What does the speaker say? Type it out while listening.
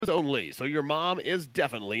only, so your mom is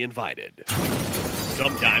definitely invited.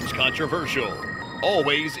 Sometimes controversial,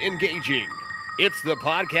 always engaging. It's the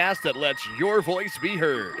podcast that lets your voice be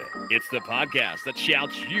heard. It's the podcast that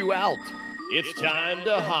shouts you out. It's time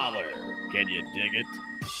to holler. Can you dig it?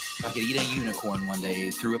 I could eat a unicorn one day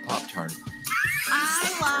through a Pop-Tart.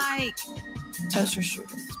 I like toaster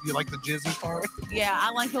strudel. You like the jizzy part? Yeah,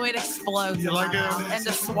 I like the way it explodes You in like my it? mouth and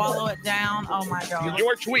to swallow it down. Oh my god.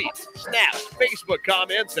 Your tweets, snaps, Facebook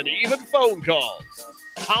comments, and even phone calls.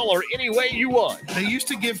 Holler any way you want. They used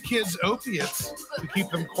to give kids opiates to keep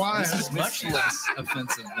them quiet. This is much less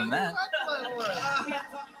offensive than that.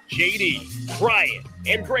 JD, Brian,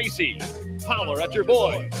 and Gracie. Holler at your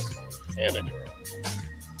boys and a girl.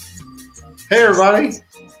 Hey everybody,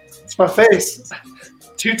 it's my face.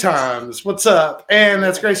 2 times. What's up? And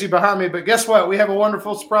that's Gracie behind me. But guess what? We have a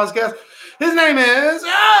wonderful surprise guest. His name is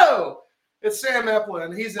it's Sam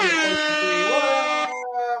Eplin. He's in the OCD. What up?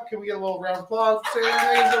 Can we get a little round of applause for Sam?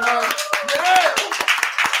 Thank you so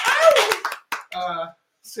much.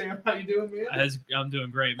 Sam, how you doing, man? I'm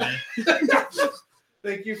doing great, man.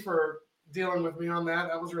 Thank you for dealing with me on that.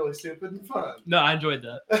 That was really stupid and fun. No, I enjoyed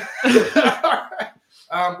that. All right.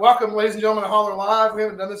 Welcome, ladies and gentlemen, to Holler Live. We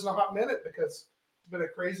haven't done this in a hot minute because it's been a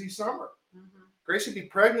crazy summer. Mm-hmm. Gracie be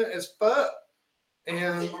pregnant as fuck,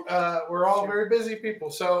 and we're all very busy people.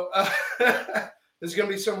 So this is going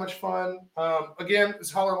to be so much fun. Again,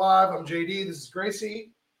 it's Holler Live. I'm JD. This is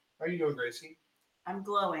Gracie. How are you doing, Gracie? I'm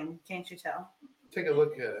glowing. Can't you tell? Take a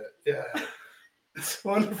look at it. Yeah. It's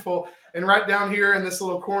wonderful. And right down here in this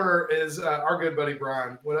little corner is our good buddy,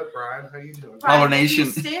 Brian. What up, Brian? How you doing? Holler Brian, if you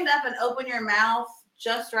Nation. stand up and open your mouth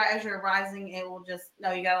just right as you're rising, it will just,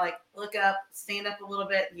 no, you got to like look up, stand up a little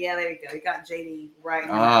bit. Yeah, there you go. You got JD right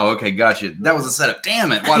now. Oh, okay, gotcha. That was a setup.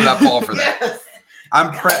 Damn it. Why did I fall for that? Yes.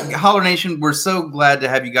 I'm Holler Nation, we're so glad to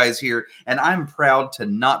have you guys here, and I'm proud to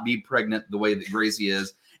not be pregnant the way that Gracie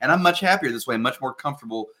is. And I'm much happier this way, much more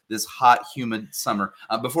comfortable this hot, humid summer.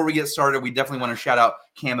 Before we get started, we definitely want to shout out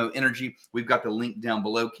Camo Energy. We've got the link down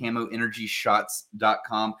below,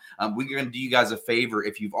 camoenergyshots.com. We're going to do you guys a favor.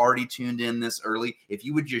 If you've already tuned in this early, if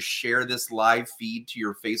you would just share this live feed to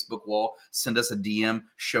your Facebook wall, send us a DM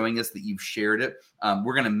showing us that you've shared it.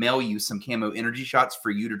 We're going to mail you some Camo Energy Shots for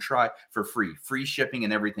you to try for free. Free shipping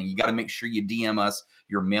and everything. You got to make sure you DM us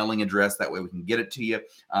your mailing address. That way we can get it to you.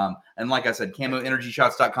 And like I said,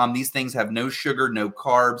 camoenergyshots.com. These things have no sugar, no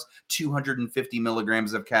carbs, 250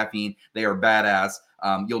 milligrams of caffeine. They are badass.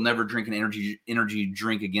 You'll never drink an energy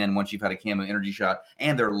drink again once you've had a Camo Energy Shot.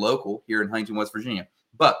 And they're local here in Huntington, West Virginia.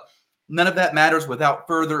 But none of that matters. Without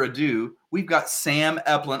further ado, we've got Sam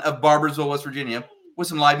Eplin of Barbersville, West Virginia, with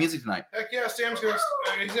some live music tonight. Heck yeah, Sam's going to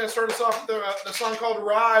start us off with the song called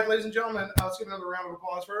Ride. Ladies and gentlemen, let's give another round of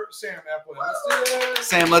applause for Sam Eplin. Let's do it.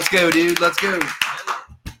 Sam, let's go, dude. Let's go.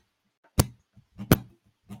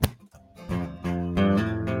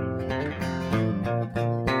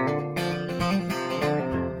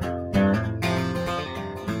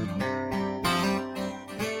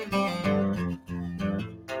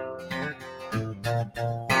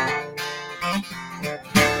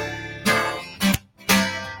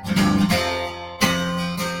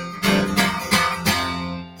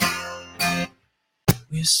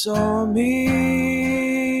 You saw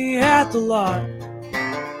me at the lot.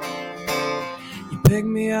 You picked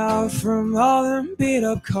me out from all them beat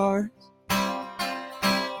up cars.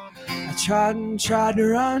 I tried to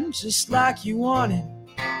run just like you wanted,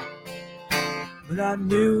 but I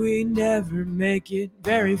knew we'd never make it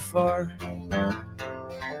very far.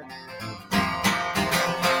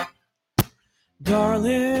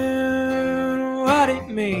 Darling, what it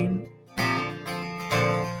mean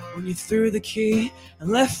when you threw the key and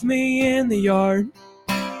left me in the yard?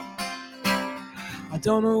 I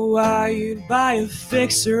don't know why you'd buy a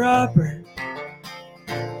fixer-upper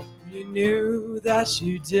when you knew that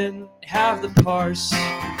you didn't have the parts.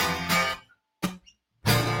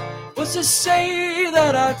 What's to say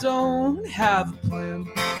that I don't have a plan?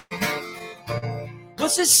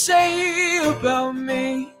 What's to say about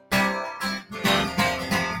me?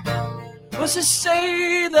 What's to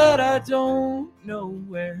say that I don't know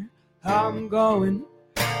where I'm going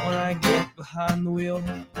when I get behind the wheel?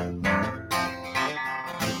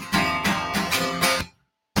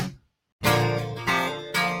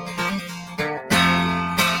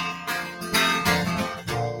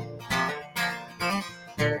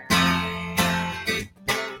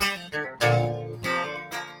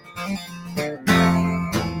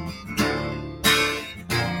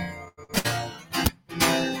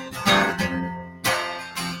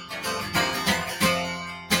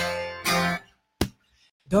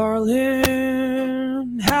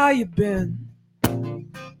 Darling, how you been?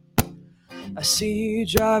 I see you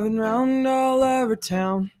driving round all over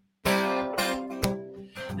town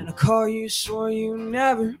in a car you swore you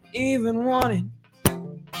never even wanted.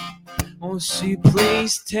 Won't you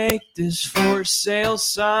please take this for sale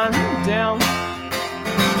sign down?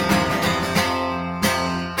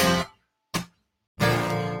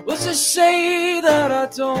 What's to say that I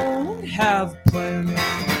don't have a plan?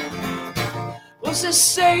 What's to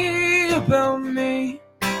say about me?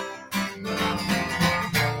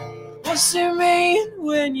 What's it mean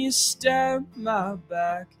when you stab my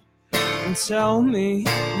back and tell me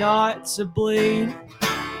not to bleed?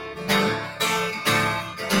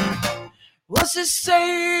 What's to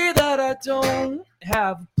say that I don't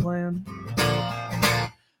have a plan?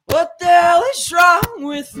 What the hell is wrong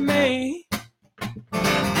with me?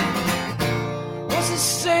 What's to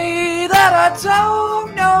say that I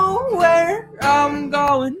don't know where I'm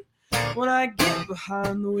going when I get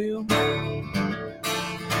behind the wheel?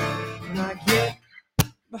 When I get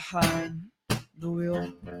behind the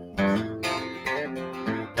wheel.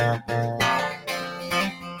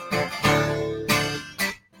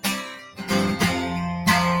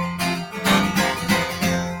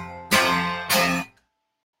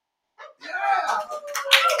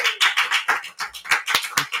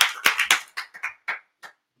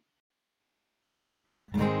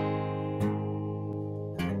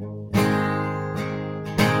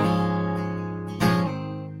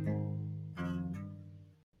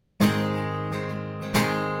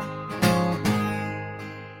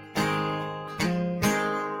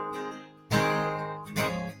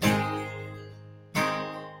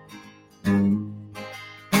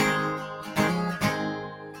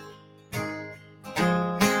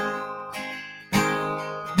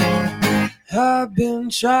 I've been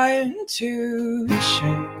trying to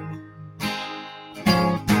change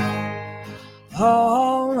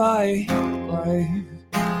all my life,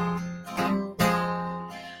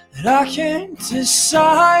 and I can't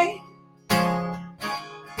decide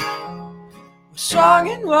what's wrong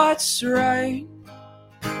and what's right.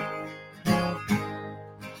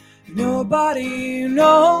 Nobody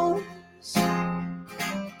knows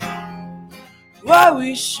what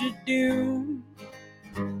we should do,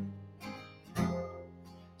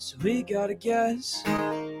 so we gotta guess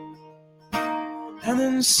and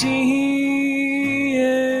then see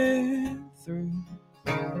it through,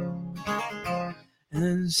 and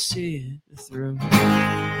then see it through.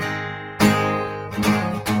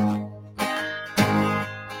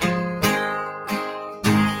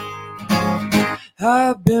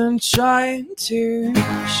 I've been trying to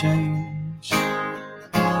change,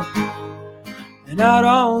 and I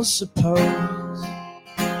don't suppose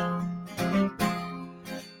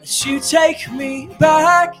that you take me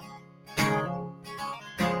back and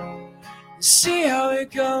see how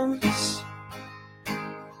it goes.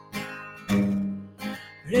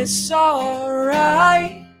 But it's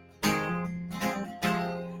alright,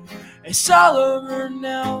 it's all over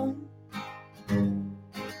now.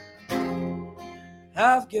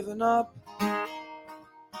 I've given up.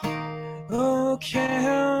 Oh,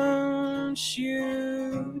 can't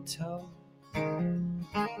you tell?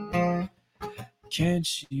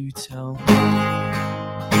 Can't you tell?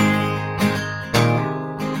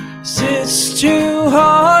 'Cause it's too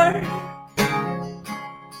hard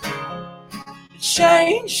to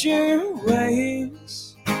change your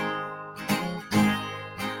ways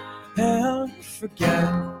and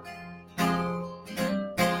forget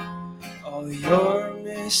all your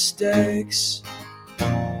mistakes.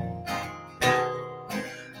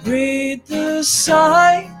 Read the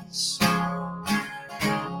signs,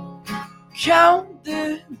 count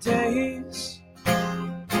the days,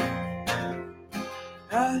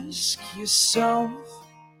 ask yourself,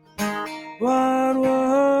 what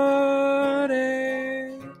would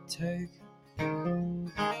it take?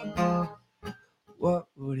 What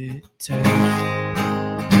would it take?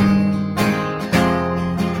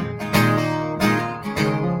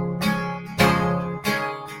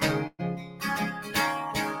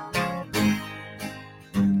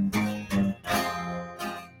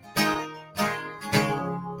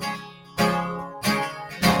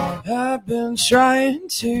 I've been trying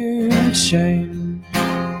to change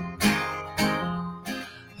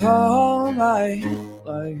all my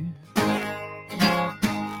life,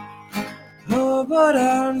 oh, but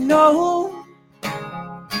I know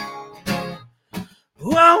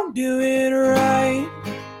won't do it right.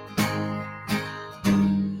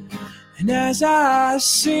 And as I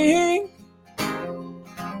sing,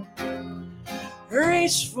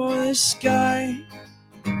 reach for the sky,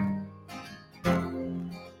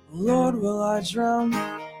 Lord, will I drown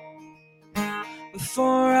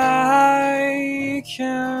before I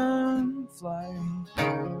can fly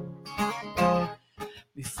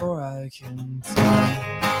before I can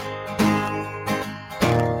fly.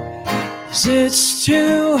 'Cause it's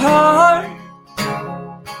too hard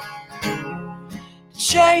to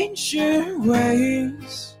change your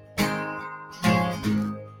ways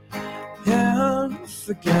and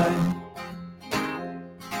forget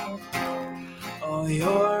all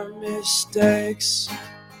your mistakes.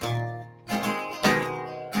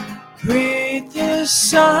 Read the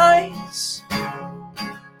signs,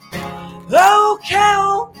 oh,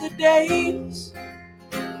 count the days.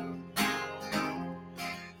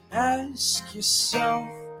 Ask yourself,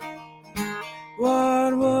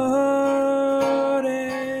 what would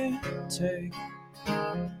it take?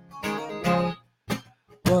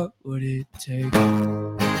 What would it take?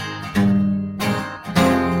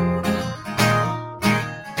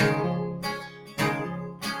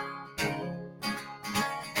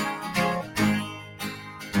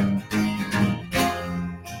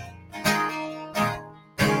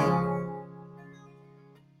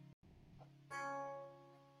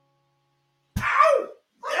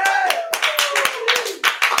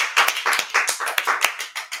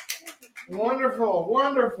 Wonderful,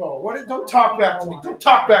 wonderful. Don't talk back to me. Don't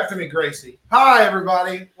talk back to me, Gracie. Hi,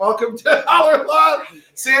 everybody. Welcome to Holler Live.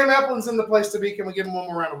 Sam Eplin's in the place to be. Can we give him one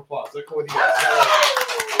more round of applause? They're cool with you guys.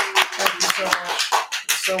 Thank you so much. It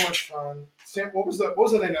was so much fun. Sam, what was the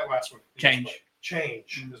name of that last one? Change.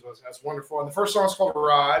 Change. That's wonderful. And the first song is called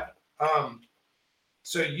Ride.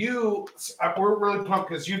 So we're really pumped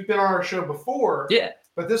because you've been on our show before. Yeah.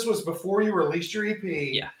 But this was before you released your EP.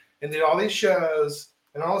 Yeah. And did all these shows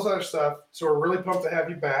and all this other stuff. So we're really pumped to have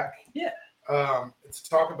you back. Yeah. To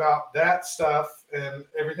talk about that stuff and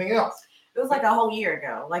everything else. It was like a whole year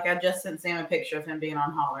ago. Like I just sent Sam a picture of him being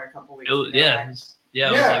on Holler a couple weeks ago. Yeah. Like, Yeah,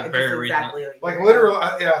 it was Yeah, like very recent. exactly Like literally,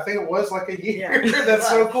 I think it was like a year. Yeah. That's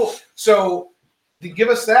so cool. So to give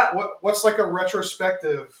us that, what's like a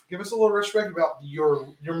retrospective? Give us a little retrospective about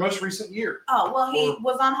your most recent year. Oh, well, he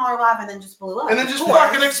was on Holler Live and then just blew up. And then just Of course.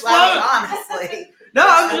 fucking exploded. Like, honestly. No,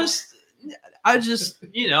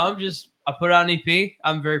 I put out an EP.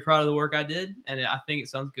 I'm very proud of the work I did, and I think it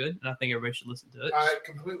sounds good, and I think everybody should listen to it. I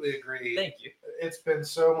completely agree. Thank you. It's been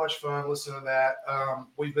so much fun listening to that.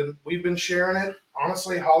 We've been sharing it.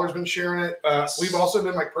 Honestly, Holler's been sharing it. We've also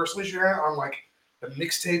been like personally sharing it on like the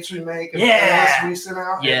mixtapes we make and playlists we send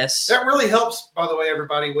out. Yes. And that really helps, by the way,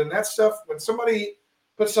 everybody. When somebody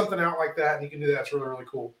puts something out like that and you can do that, it's really, really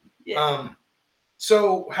cool. Yeah.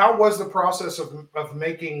 So how was the process of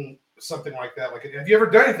making something like that? Like, have you ever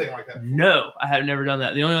done anything like that before? No, I have never done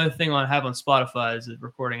that. The only other thing I have on Spotify is the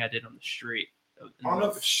recording I did on the street. On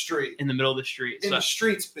the street. In the middle of the street. In the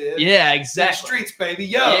streets, bitch. Yeah, In the exactly. streets, baby.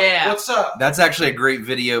 Yo, Yeah. what's up? That's actually a great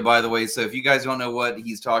video, by the way. So if you guys don't know what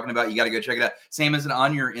he's talking about, you got to go check it out. Sam, is it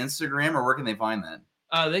on your Instagram or where can they find that?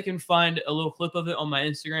 They can find a little clip of it on my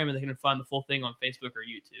Instagram, and they can find the full thing on Facebook or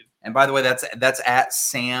YouTube. And by the way, that's at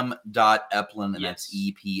sam.eplin, and Yes. that's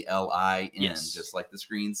EPLIN, Yes. just like the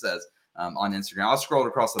screen says on Instagram. I'll scroll it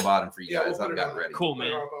across the bottom for you Yeah, guys. we'll I've put it got on it ready. Cool, Put it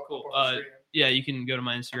man. up Cool. on the screen. Yeah, you can go to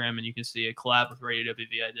my Instagram and you can see a collab with Radio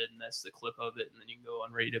WV I did, and that's the clip of it. And then you can go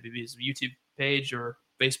on Radio WV's YouTube page or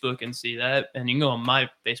Facebook and see that. And you can go on my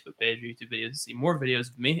Facebook page or YouTube videos and see more videos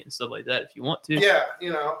of me and stuff like that if you want to. Yeah,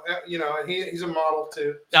 and he's a model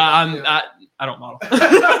too. So, I don't model.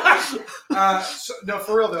 No,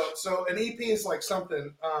 for real though. So an EP is like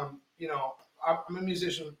something. I'm a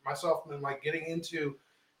musician myself, and like getting into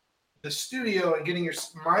the studio and getting your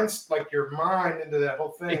mind into that whole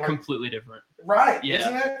thing. Like, Completely different. right? Yeah,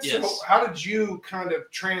 Isn't it? yes. So how did you kind of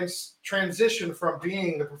transition from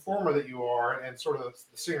being the performer that you are and sort of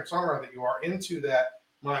the singer songwriter that you are into that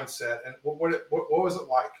mindset? And what was it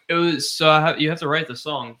like? It was you have to write the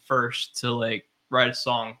song first to like write a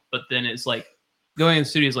song, but then it's like going in the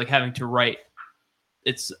studio is like having to write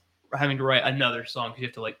another song because you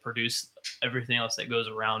have to like produce everything else that goes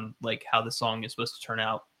around like how the song is supposed to turn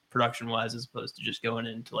out production wise, as opposed to just going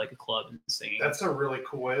into like a club and singing. That's a really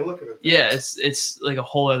cool way to look at it. Yeah, it's like a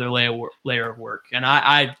whole other layer of work, and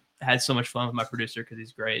I had so much fun with my producer because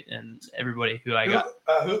he's great, and everybody who I got.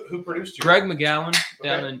 Who produced you? Greg McGowan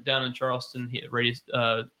Okay. down in Charleston, he at Radio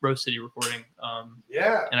Rose City Recording.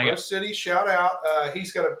 Yeah, and I Rose got- City, shout out.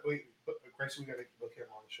 He's got Grace, we got to look him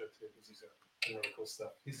on the show too because he's got some really cool stuff.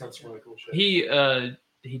 He's done some really cool shit.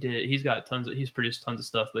 He's produced tons of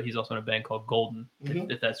stuff, but he's also in a band called Golden.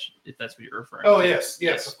 Mhm. If that's what you're referring. Oh to.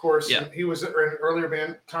 yes, of course. Yeah. He was in an earlier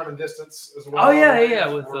band, Time and Distance, as well. Oh, yeah,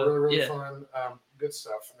 with really yeah. fun, good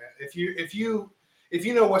stuff, man. If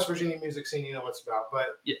you know West Virginia music scene, you know what it's about.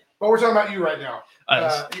 But Yeah. we're talking about you right now.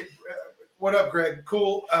 What up, Greg?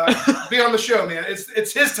 Cool. Be on the show, man.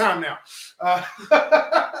 It's his time now.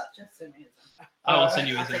 Just send me his info. I will send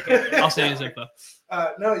you his info. I'll send you his info.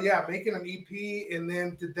 No, yeah, making an EP, and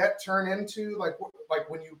then did that turn into like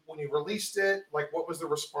when you released it? Like, what was the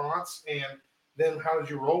response, and then how did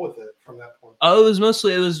you roll with it from that point? Oh, it was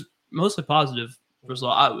mostly positive. First of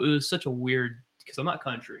all, it was such a weird because I'm not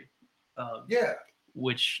country. Yeah,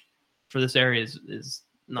 which for this area is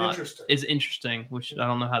not interesting. Which I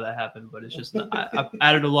don't know how that happened, but it's just I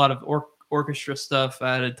added a lot of orchestra stuff.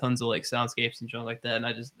 I added tons of like soundscapes and junk like that, and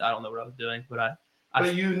I don't know what I was doing, but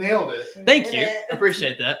but you nailed it. Thank you,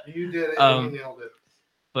 appreciate that. You did it. And you nailed it.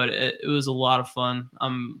 But it was a lot of fun.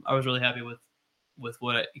 I was really happy with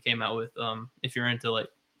what it came out with. If you're into like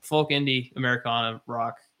folk, indie, Americana,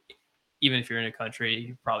 rock, even if you're in a country,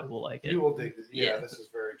 you probably will like it. You will dig it. Yeah, this is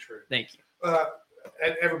very true. Thank you.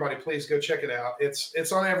 And everybody, please go check it out.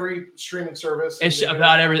 It's on every streaming service. It's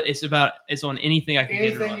about everything. It's on anything I can get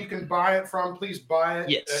it on. Anything you can buy it from, please buy it.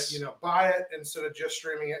 Yes. Buy it instead of just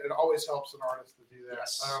streaming it. It always helps an artist to do that.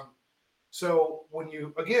 Yes. So when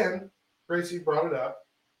you Gracie brought it up.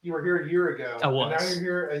 You were here a year ago. I was. And now you're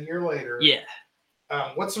here a year later. Yeah.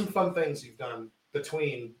 What's some fun things you've done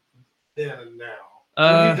between then and now? What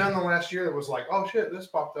have you done the last year that was like, oh shit, this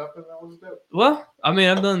popped up and that was dope? Well, I mean,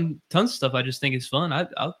 I've done tons of stuff. I just think it's fun. I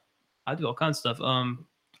do all kinds of stuff.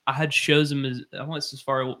 I had shows I went as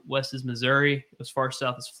far west as Missouri, as far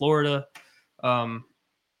south as Florida.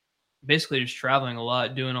 Basically just traveling a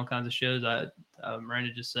lot, doing all kinds of shows.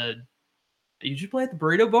 Miranda just said, "You should play at the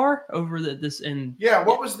Burrito Bar over Yeah,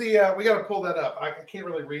 what was the? We got to pull that up. I can't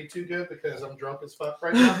really read too good because I'm drunk as fuck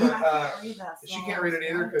right now. But she can't read it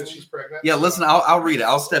either because she's pregnant. Yeah, listen, I'll read it.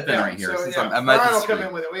 I'll step in right here. So, Since yeah, I'm at Brian the will come screen.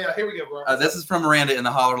 in with it. Well, yeah, here we go, bro. This is from Miranda in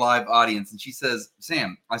the Holler Live audience, and she says,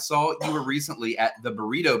 "Sam, I saw you were recently at the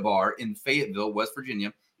Burrito Bar in Fayetteville, West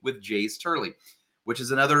Virginia, with Jace Turley, which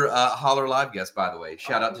is another Holler Live guest, by the way.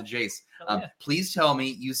 Shout out to Jace. Please tell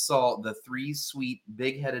me you saw the 3 sweet,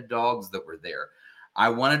 big-headed dogs that were there. I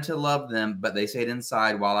wanted to love them, but they stayed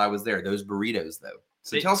inside while I was there. Those burritos, though.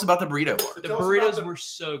 So tell us about the burrito bar. The burritos were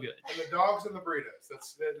so good. And the dogs and the burritos.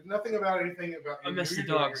 That's nothing about anything about. I missed the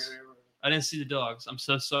dogs. I didn't see the dogs. I'm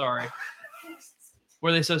so sorry.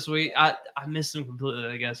 Were they so sweet? I missed them completely,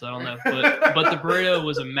 I guess. I don't know. But the burrito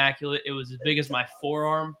was immaculate. It was as big as my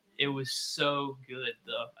forearm. It was so good,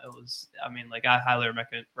 though. I highly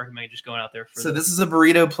recommend just going out there. So this is a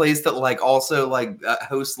burrito place that also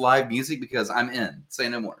hosts live music, because I'm in. Say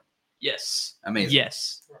no more. Yes. Amazing.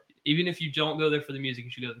 Yes. Even if you don't go there for the music,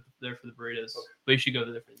 you should go there for the burritos. Okay. But you should go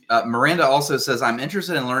there for the music. Miranda also says, "I'm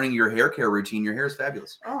interested in learning your hair care routine. Your hair is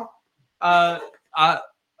fabulous." Oh. I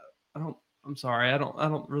don't. I'm sorry. I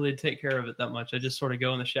don't really take care of it that much. I just sort of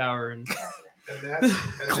go in the shower and.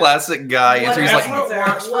 Classic guy answer. He's like, what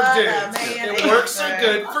works for dudes. It works so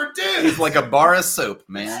good for dudes. He's like a bar of soap,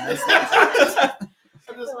 man. I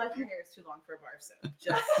feel like your hair is too long for a bar of soap.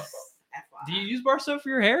 Just FYI. Do you use bar soap for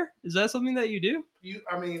your hair? Is that something that you do?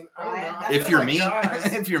 I don't know. If you're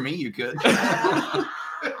me, you could.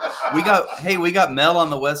 We got Mel on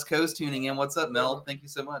the West Coast tuning in. What's up, Mel? Thank you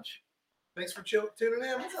so much. Thanks for tuning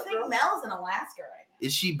in. I think Mel's in Alaska right now.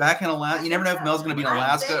 Is she back in Alaska? You never know if Mel's going to be in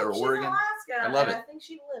Alaska or Oregon. Alaska, I love it. I think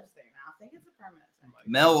she lives there now. I think it's a permanent thing.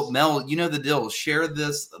 Mel, you know the deal. Share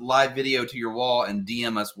this live video to your wall and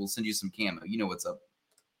DM us. We'll send you some camo. You know what's up.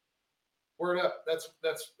 Word up. That's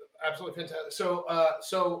absolutely fantastic. So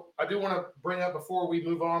I do want to bring up before we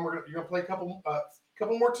move on. You're gonna play a couple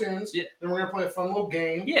more tunes. Yeah. Then we're gonna play a fun little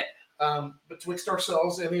game. Yeah. Betwixt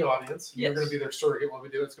ourselves and the audience. Yes. You're gonna be their surrogate while we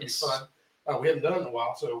do it. It's gonna be fun. We haven't done it in a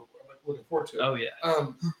while, so I'm looking forward to it. Oh yeah.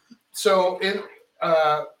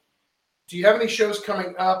 Do you have any shows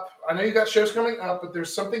coming up? I know you got shows coming up, but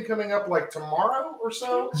there's something coming up like tomorrow or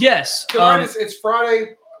so. Yes. It's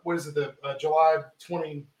Friday. What is it? The July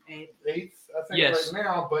 28th, I think, yes. right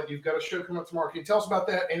now. But you've got a show coming up tomorrow. Can you tell us about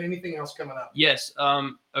that and anything else coming up? Yes.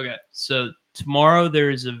 Okay. So tomorrow there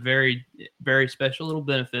is a very, very special little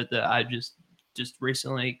benefit that I just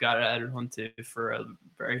recently got added onto for a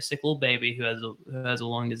very sick little baby who has a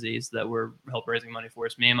lung disease that we're help raising money for.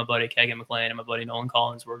 It's me and my buddy Kegan McLean and my buddy Nolan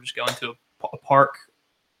Collins. We're just going to a park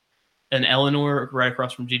in Eleanor, right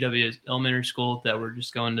across from GW Elementary School, that we're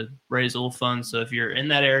just going to raise a little funds. So if you're in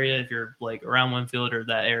that area, if you're like around Winfield or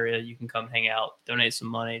that area, you can come hang out, donate some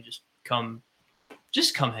money, just come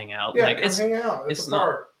hang out. Yeah, hang out. It's a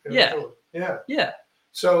park. Yeah.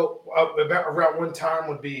 So about around what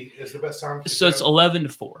time is the best time? So it's 11 to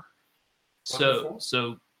 4.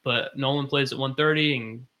 But Nolan plays at 1:30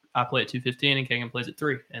 and I play at 2:15 and Kegan plays at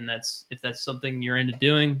 3. And if that's something you're into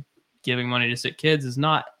doing, giving money to sick kids is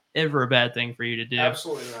not ever a bad thing for you to do.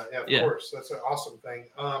 Absolutely not. Yeah, of Yeah. course. That's an awesome thing.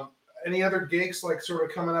 Any other gigs like sort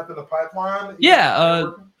of coming up in the pipeline?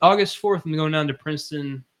 Yeah, August 4th, I'm going down to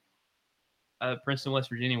Princeton, West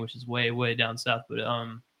Virginia, which is way, way down south. But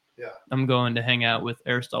yeah, I'm going to hang out with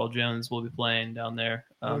Aristotle Jones. We'll be playing down there.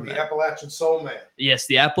 The Appalachian Soul Man. Yes,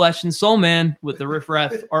 the Appalachian Soul Man with the Riff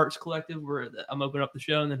Raff Arts Collective. I'm opening up the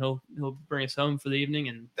show, and then he'll bring us home for the evening,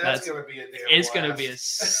 and that's gonna be a damn it's blast. gonna be a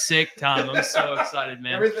sick time. I'm so excited,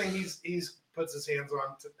 man. Everything he's puts his hands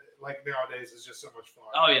on, like nowadays, is just so much fun.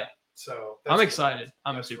 Oh yeah. So I'm excited.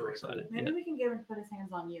 I'm that's super really excited. Maybe Yeah. we can get him to put his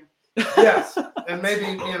hands on you. Yes, and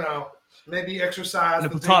maybe exercise In a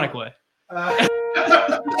platonic way.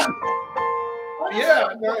 Yeah,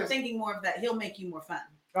 I'm nice. thinking more of that. He'll make you more fun.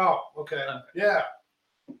 Oh, okay. Yeah.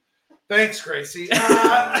 Thanks, Gracie. Why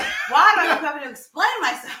am I having to explain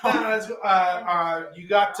myself? You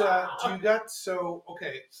got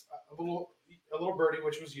a little birdie,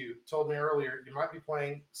 which was you, told me earlier you might be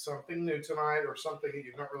playing something new tonight or something that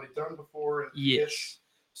you've not really done before. Yes.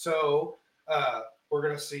 So we're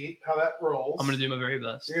gonna see how that rolls. I'm gonna do my very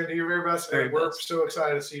best. You're gonna do your very best. Very We're best. so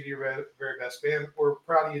excited to see you do your very best, man. We're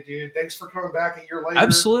proud of you, dude. Thanks for coming back a year later.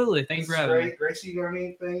 Absolutely. Thank you This for is having me. great. Gracie, you got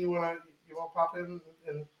anything you want to pop in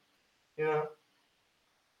and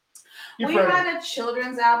We had a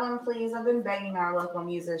children's album, please. I've been begging our local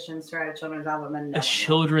musicians to write a children's album. And A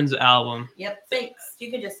children's album. Yep, thanks.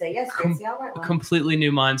 You could just say yes, Gracie. I'll write A one. completely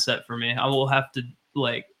new mindset for me. I will have to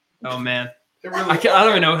oh man. It really, I don't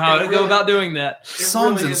even know how to go about doing that.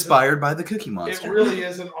 Songs really inspired by the Cookie It Monster. really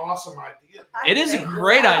is an awesome idea. It is a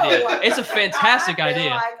great idea. It's a fantastic I feel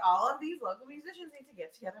idea. like all of these local musicians need to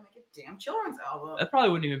get together and make a damn children's album. That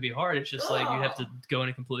probably wouldn't even be hard. It's just like you have to go in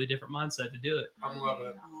a completely different mindset to do it. I'm loving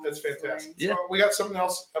it. That's fantastic. Yeah. So we got something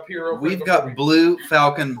else up here. real quick We've before got Blue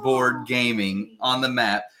Falcon Board Gaming on the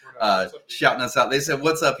map, shouting us out. They said,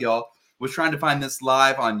 "What's up, y'all? Was trying to find this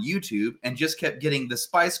live on YouTube and just kept getting the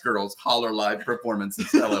Spice Girls Holler live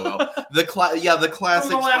performances." LOL. The classic.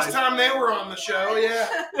 From the last Spice- time they were on the show, yeah.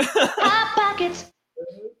 Hot Pockets.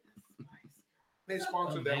 They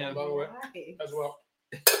sponsored that one, by the way, as well.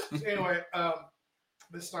 So anyway,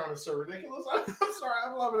 this time is so ridiculous. I'm sorry,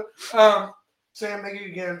 I'm loving it. Sam, thank you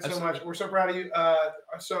again so much. We're so proud of you.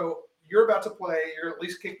 So you're about to play. You're at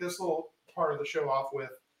least kick this little part of the show off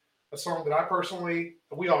with a song that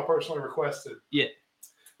we all personally requested. Yeah.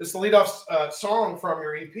 This is the lead-off song from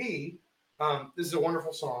your EP. This is a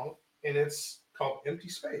wonderful song, and it's called Empty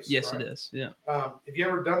Space. Yes, right? it is. Yeah. Have you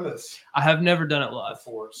ever done this I have never done it live.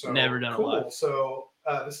 before? So Never done it cool. live. So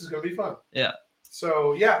this is going to be fun. Yeah.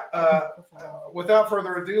 So without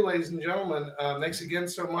further ado, ladies and gentlemen, thanks again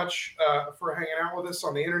so much for hanging out with us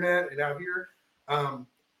on the internet and out here.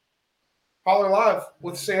 Holler Live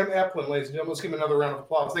with Sam Eplin, ladies and gentlemen. Let's give him another round of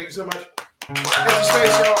applause. Thank you so much. Empty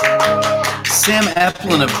Space, y'all. Sam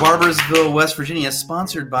Eplin of Barbersville, West Virginia,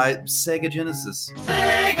 sponsored by Sega Genesis. Oh,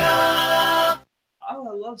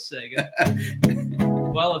 I love Sega.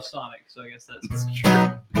 Well, I love Sonic, so I guess that's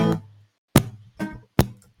true.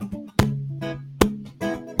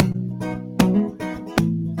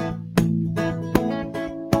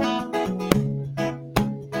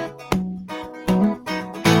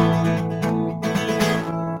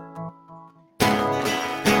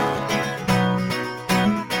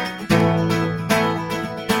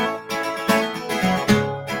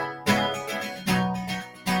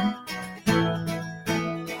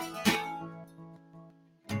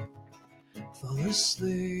 Fall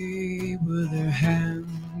asleep with her hand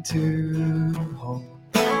to hold.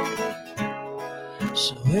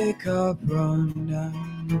 She'll wake up, run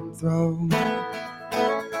and throw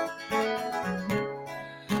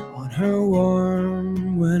on her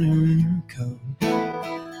warm winter coat.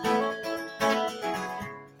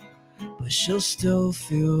 But she'll still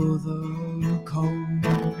feel the cold.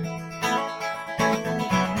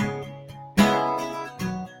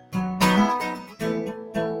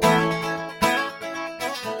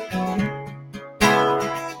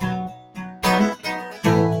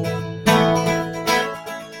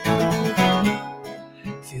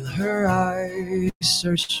 Feel her eyes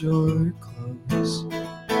search your clothes.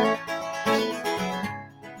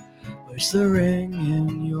 Where's the ring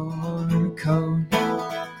in your coat?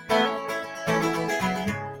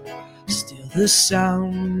 Steal the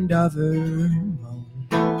sound of her moan.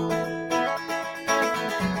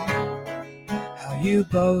 How you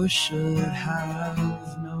both should have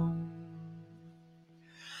known.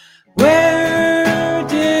 Where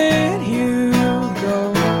did you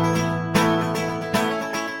go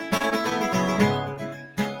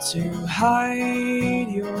to hide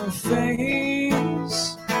your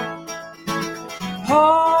face?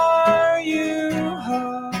 Are you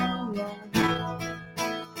home?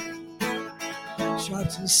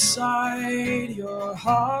 inside your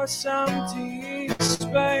heart's empty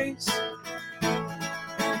space.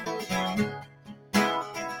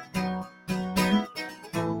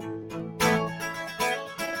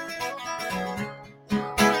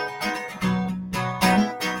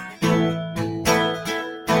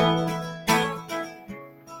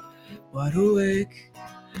 Wide awake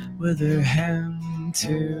with her hand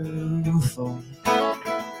to the phone,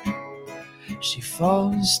 she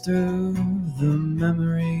falls through the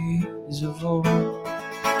memories of old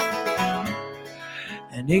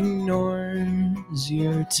and ignores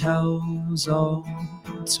your tells all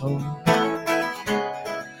told,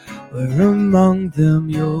 where among them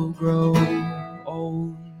you'll grow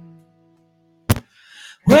old.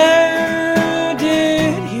 Where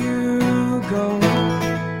did you go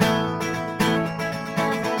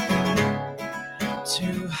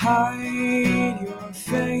to hide your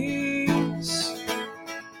face?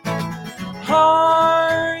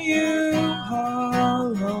 Are you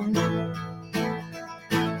alone?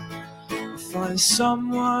 Find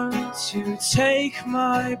someone to take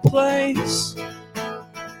my place.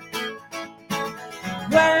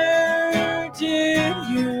 Where did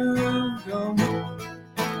you go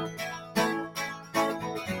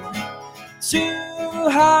to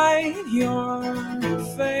hide your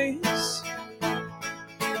face?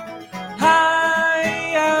 I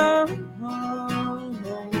am alone,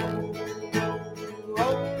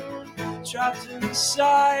 trapped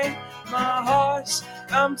inside my heart's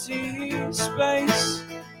empty space.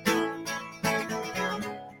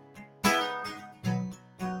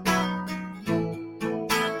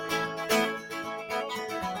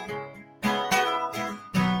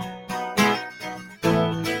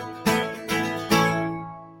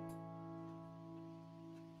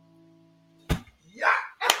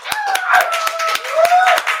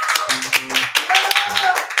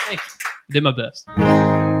 Did my best.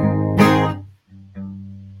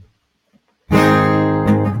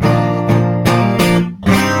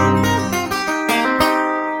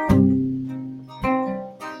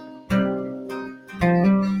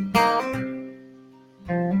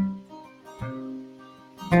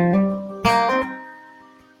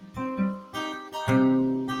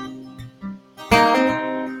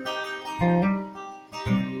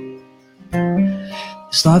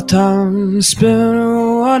 This lifetime's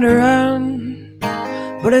been wondering,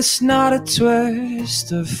 but it's not a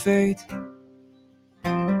twist of fate.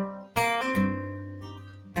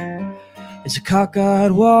 It's a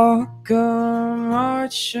cockeyed walk, a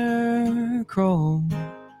marching crawl,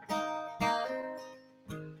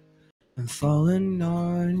 and falling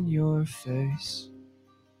on your face.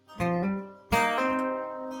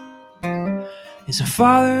 It's a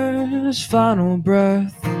father's final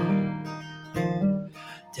breath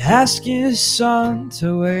to ask his son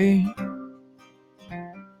to wait,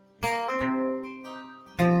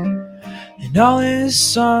 and all his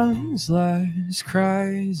son's last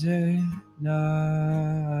cries at night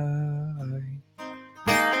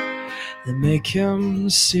that make him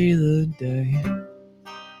see the day.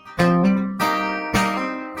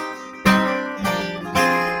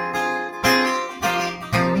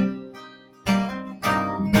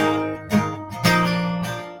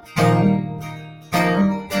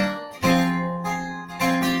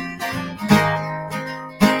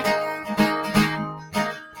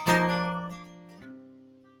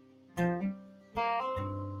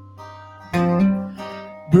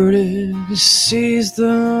 Brutus sees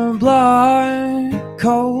the blood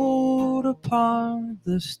cold upon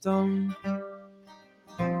the stone,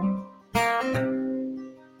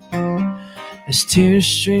 as tears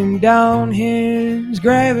stream down his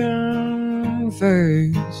graven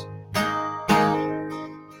face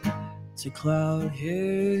to cloud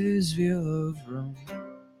his view of Rome.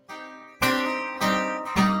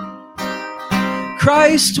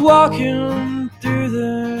 Christ walking through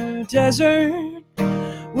the desert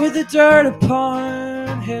with the dirt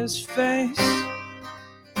upon his face,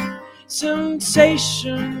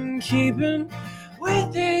 temptation keeping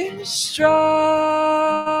with his stride,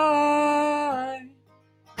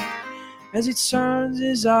 as he turns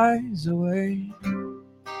his eyes away.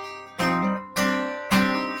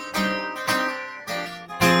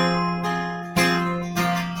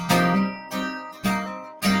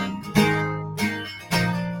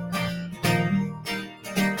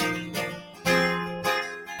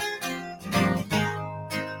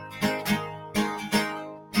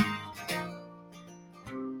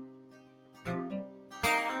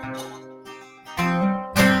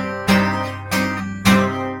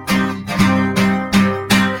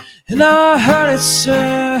 And I heard it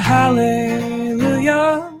say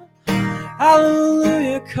hallelujah,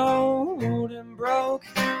 hallelujah, cold and broke.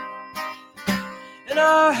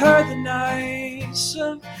 I heard the nights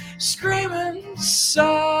of screaming sigh,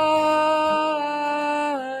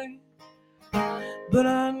 but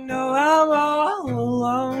I know I'm all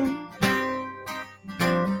alone.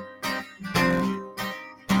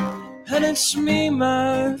 And it's me,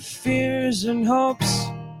 my fears and hopes,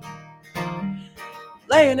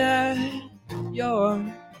 laying at your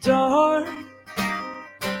door.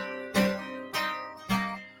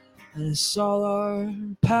 And it's all our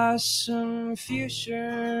past and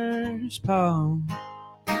futures poem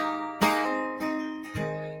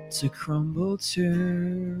to crumble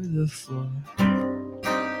to the floor.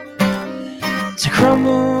 To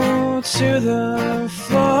crumble to the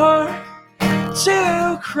floor.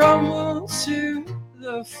 To crumble to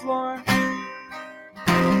the floor.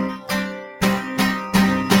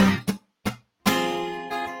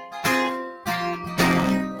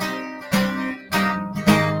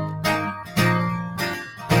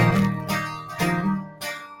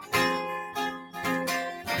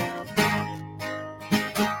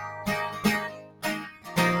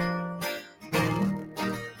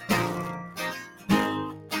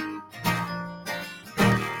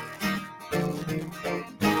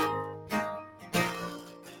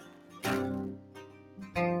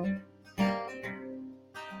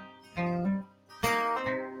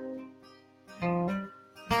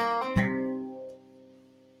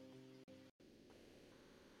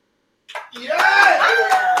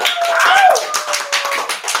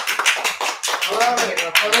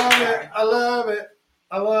 I love it.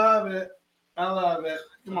 I love it. I love it.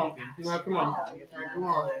 Come on. No, come on. Come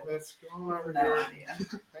on. Let's go on over No here.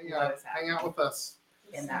 idea. Hang out with us.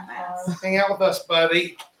 In that mask. Hang out with us,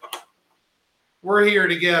 buddy. We're here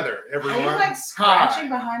together, Are everyone. you like scratching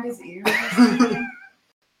behind his ears or something?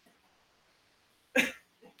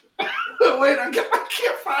 Wait, I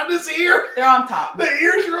can't find his ear. They're on top. The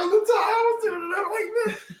ears are on the top. I was doing it like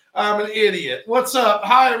this. I'm an idiot. What's up?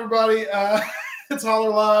 Hi, everybody. It's Holler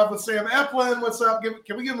Live with Sam Eplin. What's up?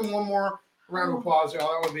 Can we give him one more round of applause,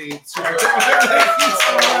 y'all? That would be super. Thank you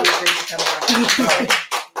so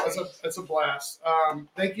much. That's a blast.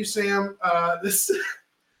 Thank you, Sam.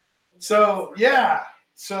 So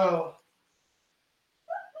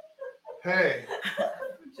hey,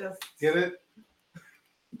 Just get it?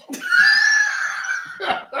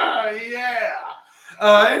 Yeah.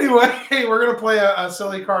 Anyway, we're gonna play a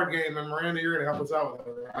silly card game, and Miranda, you're gonna help us out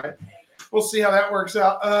with it, right? We'll see how that works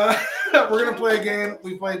out. We're gonna play a game.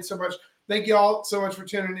 We played so much. Thank you all so much for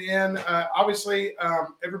tuning in. Obviously,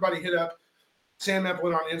 everybody hit up Sam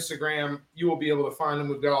Eplin on Instagram. You will be able to find them.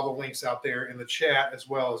 We've got all the links out there in the chat as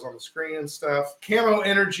well as on the screen and stuff. Camo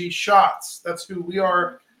Energy Shots. That's who we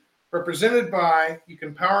are represented by. You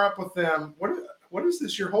can power up with them. What is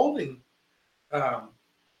this you're holding,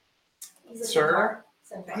 sir?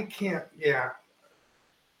 I can't. Yeah.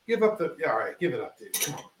 Give up the. All right. Give it up, dude.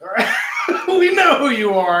 Come on. All right. We know who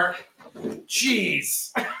you are.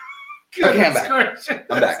 Jeez. Okay, I'm back.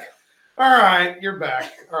 I'm back. All right, you're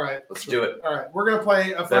back. All right, Let's do it. All right, we're gonna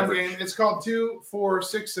play a fun Beverage. game. It's called 2, 4,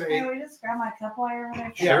 6, 8. Hey, we just grab my cup while you're over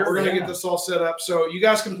there. Yeah, we're gonna get this all set up, so you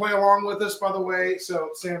guys can play along with us. By the way, so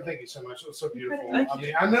Sam, thank you so much. It was so beautiful. Thank I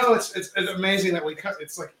mean, I know it's amazing that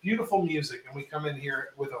it's like beautiful music, and we come in here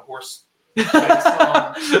with a horse face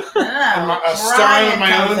on, and a sign with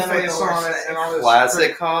my own face on it, and all this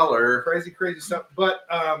Classic Holler. crazy stuff. But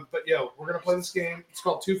yo, we're gonna play this game. It's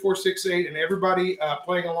called 2, 4, 6, 8, and everybody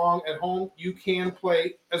playing along at home, you can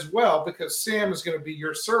play as well because Sam is gonna be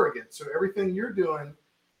your surrogate. So everything you're doing,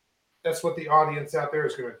 that's what the audience out there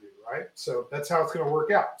is gonna do, right? So that's how it's gonna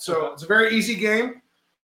work out. So it's a very easy game.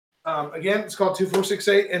 Again, it's called 2, 4, 6,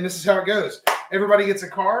 8, and this is how it goes. Everybody gets a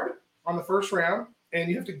card on the first round, and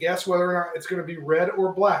you have to guess whether or not it's going to be red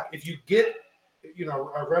or black. If you get,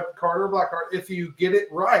 a red card or a black card, if you get it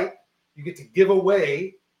right, you get to give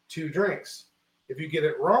away 2 drinks. If you get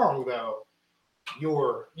it wrong, though,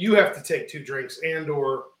 you have to take 2 drinks and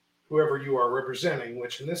or whoever you are representing,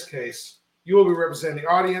 which in this case, you will be representing the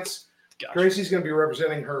audience. Gotcha. Gracie's going to be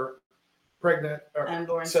representing her pregnant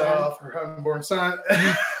Unborn self, her unborn son,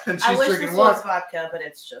 and she's I wish drinking this water. was vodka, but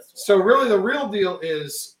it's just So really, the real deal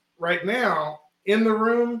is right now in the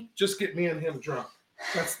room. Just get me and him drunk.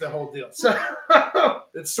 That's the whole deal. So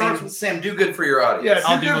it starts with Sam, do good for your audience. yeah,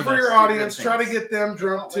 I'll do do good my for your best. audience. Good Try to things. get them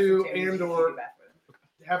drunk too, and or back with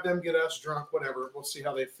him. have them get us drunk. Whatever. We'll see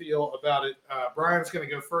how they feel about it. Brian's going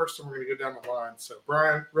to go first, and we're going to go down the line. So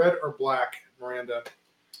Brian, red or black? Miranda,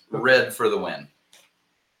 Red for the win.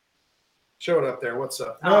 show it up there. What's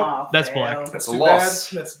up? Nope. Oh, That's fail. black. That's a too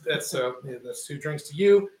loss. bad. That's 2 drinks to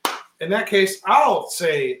you. In that case, I'll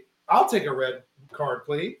say I'll take a red card,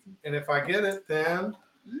 please. And if I get it, then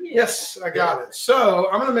Yes, I got it. So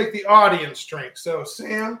I'm gonna make the audience drink. So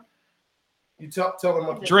Sam, you tell them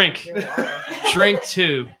what. Drink. Drink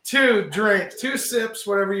 2. 2 drinks, 2 sips,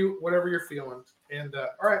 whatever you're feeling. And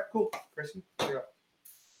all right, cool. Kristen, you're up.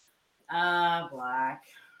 Black.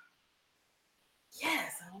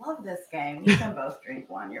 Yes, I love this game. You can both drink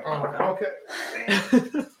one. You're welcome.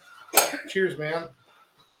 Okay. Cheers, man.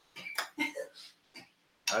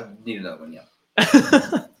 I need another one, yeah.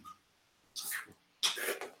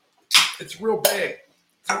 It's real big.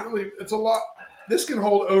 It's a lot. This can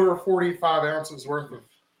hold over 45 ounces worth of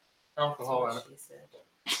alcohol in it.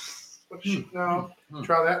 No,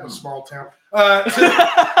 try that in a small town.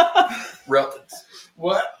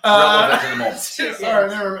 What? Relevant in the moment. All right,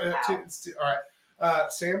 never mind. All right.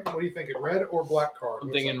 Sam, what are you thinking? Red or black card?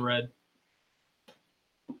 I'm thinking red.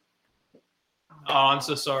 Oh, I'm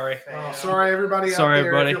so sorry. Oh, sorry, everybody Sorry, out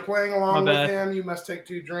there. everybody. If you're playing along My with bad. him, you must take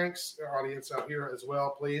 2 drinks. Our audience out here as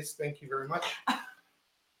well, please. Thank you very much.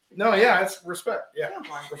 No, yeah, it's respect. Yeah,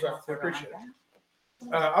 respect. We appreciate it.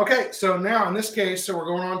 Okay, so now in this case, so we're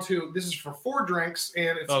going on to, this is for 4 drinks,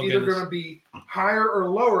 and it's either goodness. going to be higher or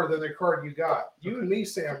lower than the card you got. You and me,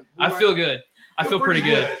 Sam. I feel good. I feel pretty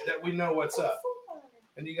good. that we know what's up.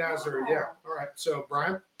 And you guys are, yeah. All right, so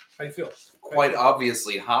Brian, how you feel? Quite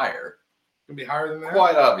obviously higher. Going to be higher than that?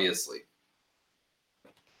 Quite obviously.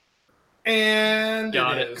 And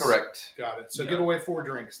Got it it. is. Correct. Got it. So Yeah. give away 4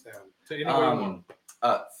 drinks then. So anyway,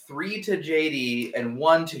 3 to JD and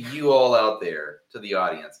 1 to you all out there, to the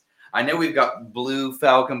audience. I know we've got Blue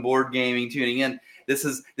Falcon Board Gaming tuning in. This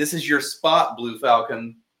is your spot, Blue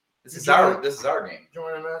Falcon. This is our game.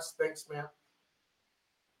 joining us. Thanks, man.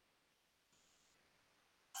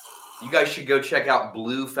 You guys should go check out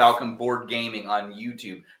Blue Falcon Board Gaming on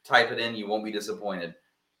YouTube. Type it in, you won't be disappointed.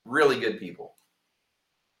 Really good people.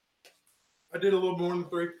 I did a little more than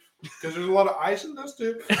 3 because there's a lot of ice in this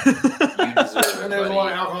too. You deserve it, And there's a buddy.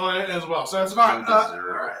 lot of alcohol in it as well. So it's fine. You deserve it.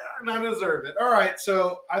 All right, I deserve it. All right.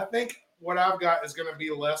 So I think what I've got is going to be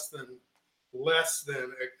less than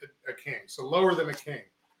a king. So lower than a king.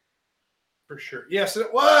 For sure. Yes,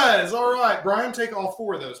 it was. All right. Brian, take all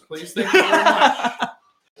 4 of those, please. Thank you very much.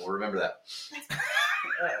 We'll remember that.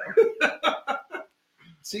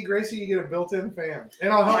 See, Gracie, you get a built-in fan.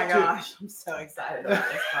 And I'll Oh my help too. gosh, I'm so excited about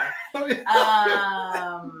this part. Higher.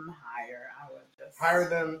 Higher. I would just Higher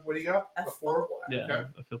than, what do you got? A A 4? Yeah, Okay.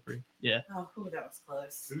 I feel pretty. Yeah. Oh, ooh, that was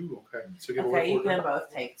close. Ooh, okay. So give away Okay, you 4 can both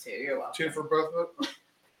take 2. You're welcome. 2 for both of them.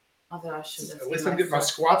 Although I should have. At least I'm getting my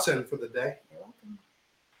squats in for the day. You're welcome.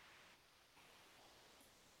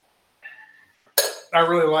 I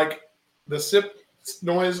really like the sip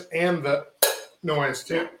noise and the noise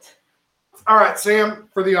too. All right, Sam,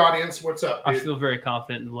 for the audience, what's up? I Dude? feel very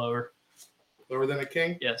confident in lower. Lower than a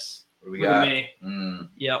king? Yes. What do we With got? me.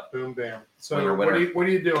 Yep. Boom, bam. So Winner, what winner. are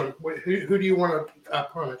you doing? Who do you want to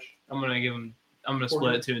punish? I'm gonna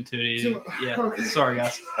split it 2 and 2 to you. Yeah. Okay. Sorry,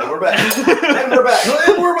 guys. And we're back. And we're back.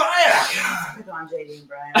 And we're back. Good on JD and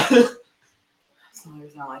Brian.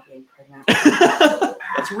 It's not like being pregnant.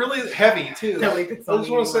 It's really heavy too. No, I we could just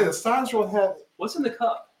want to say the sign's real heavy. What's in the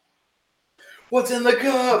cup? What's in the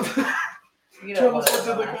cup? You Tell know us what's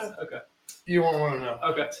in the what? cup. Okay. You won't want to know.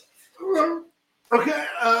 Okay. Okay.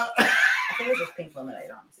 I think it was just pink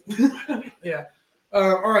lemonade, honestly. Yeah.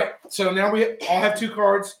 All right. So now we all have 2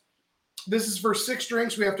 cards. This is for 6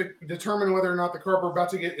 drinks. We have to determine whether or not the card we're about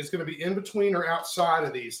to get is going to be in between or outside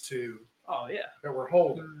of these 2 Oh yeah. that we're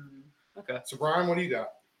holding. Okay. So Brian, what do you got?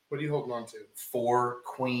 What are you holding on to? 4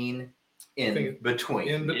 queen in between.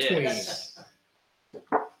 In between. Yes.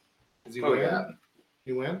 Is he Oh, win? yeah.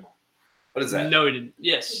 You win? What is that? No, he didn't.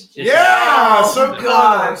 Yes. Yeah, so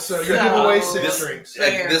God, good. So you so give away 6 This, drinks.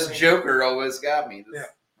 this Joker always got me. This,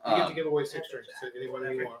 You get to give away 6 drinks to anyone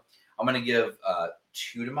you want. I'm going to give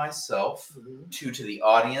 2 to myself, Mhm. 2 to the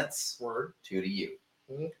audience, Word. 2 to you.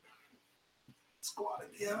 Squat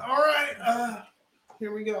again. All right.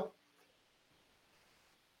 Here we go.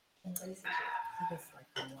 I just like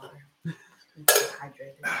the water. It's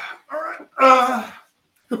hydrated. All right.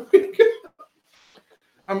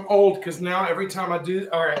 I'm old because now every time I do.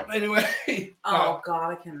 All right. Anyway. Oh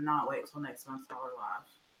God, I cannot wait till next month's Holler Live.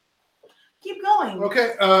 Keep going.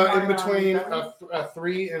 Okay. Why In not? between a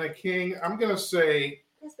 3 and a king, I'm gonna say.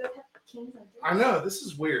 I know this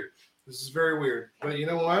is weird. This is very weird. But you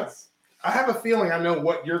know what? I have a feeling I know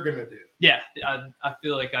what you're gonna do. Yeah. I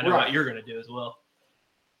feel like I know Right. what you're gonna do as well.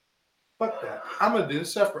 Fuck that. I'm gonna do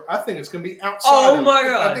this separate. I think it's gonna be outside. Oh of- my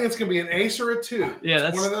God. I think it's gonna be an ace or a 2. Yeah, It's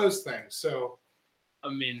that's. one of those things. So I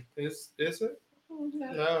mean, is it? No.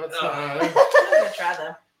 No, it's Oh. not. I'm gonna try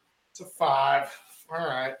though. It's a 5. All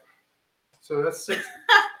right. So that's 6.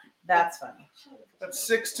 That's funny. That's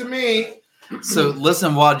 6 to me. So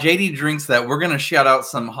listen, while JD drinks that, we're going to shout out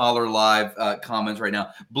some Holler Live comments right now.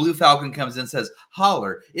 Blue Falcon comes in and says,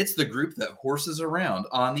 Holler, it's the group that horses around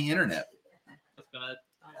on the internet. That's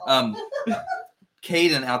bad.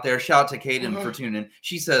 Caden out there, shout out to Caden for tuning in.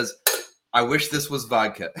 She says, I wish this was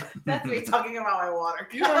vodka. That's me talking about my water.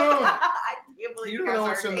 You don't know. I can't believe You you don't know guys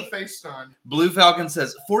what's heard in the me. FaceTime. Blue Falcon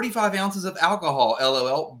says, 45 ounces of alcohol,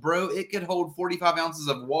 LOL. Bro, it could hold 45 ounces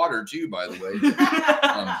of water too, by the way.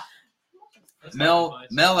 That's Mel not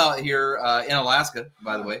advice. Mel out here in Alaska,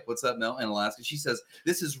 by the way. What's up, Mel? In Alaska. She says,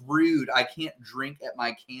 this is rude. I can't drink at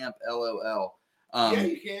my camp, LOL. Yeah,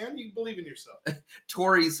 you can. You believe in yourself.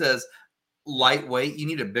 Tori says, lightweight, you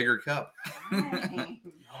need a bigger cup.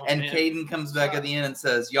 Oh, And man. Caden comes back at the end and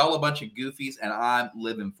says, y'all a bunch of goofies and I'm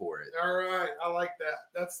living for it. All right, I like that.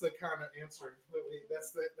 That's the kind of answer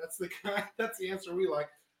that's the answer we like.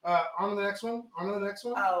 On to the next one.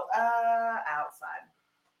 Oh, outside.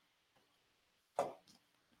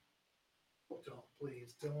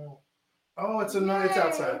 Please don't. Oh, it's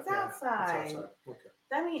outside. It's Yeah, outside. Okay.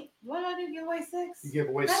 That means what do I do? Give away 6? You give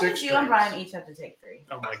away That 6 means you and drinks. Brian each have to take 3.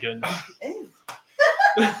 Oh my goodness. Ew.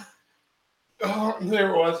 Oh,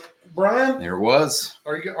 there it was. Brian, There it was.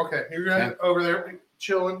 are you okay? You're right over there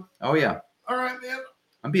chilling. Oh, yeah. All right, man.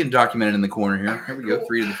 I'm being documented in the corner here. Here we go.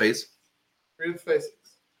 3 to the face. Read the faces.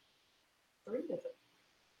 3 of it.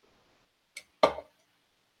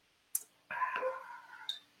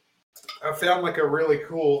 I found like a really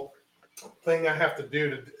cool thing I have to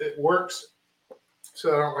do it works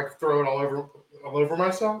so I don't like throw it all over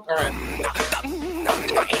myself. All right.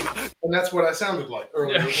 And that's what I sounded like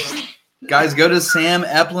earlier. Guys, go to Sam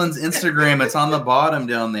Eplin's Instagram. It's on the bottom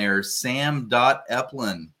down there.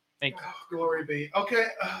 Sam.Eplin. Thank Oh, glory be. Okay.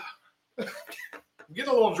 I'm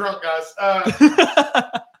getting a little drunk, guys. you.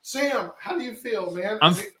 Sam, how do you feel, man?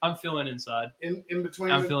 I'm feeling inside. in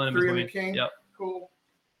between I'm the feeling in 3 and the between. king? Yep. Cool.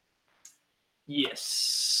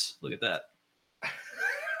 Yes. Look at that.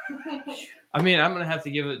 I mean, I'm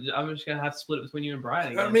just gonna have to split it between you and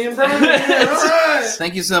Brian again. Me and Brian, yeah, all right.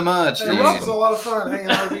 Thank you so much. Hey, dude. well, it's a lot of fun hanging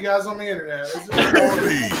out with you guys on the internet.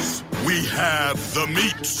 Please, we have the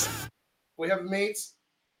meats. We have meats.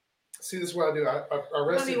 See, this is what I do. I rest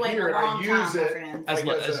We'll it be waiting here a and I long use time, my it friend. as,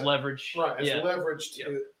 like as leverage. right, as Yeah. leverage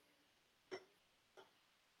to. Yep.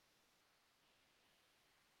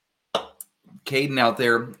 Caden out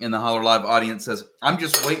there in the Holler Live audience says, I'm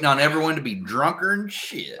just waiting on everyone to be drunker and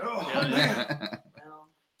shit. Oh, Yeah. man. Well,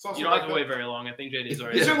 It's also You don't have like to wait very long. I think JD's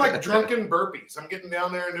already. These are like drunken burpees. I'm getting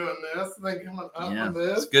down there and doing this, and then coming up Yeah, on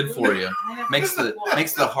this. it's good for you. I have Makes to the go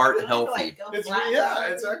makes the heart I have to, healthy. like, go It's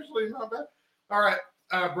flat. it's actually not bad. All right,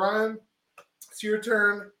 Brian, it's your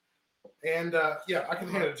turn, and yeah, I can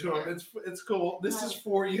hand it to him. It's cool. This is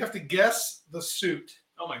for you have to guess the suit,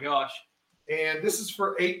 Oh my gosh. and this is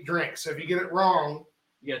for 8 drinks. So if you get it wrong,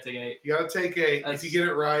 You gotta take 8. you got to take 8. That's- If you get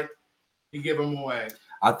it right, you give them away.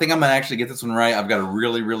 I think I'm gonna actually get this one right. I've got a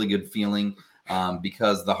really, really good feeling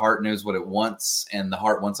because the heart knows what it wants, and the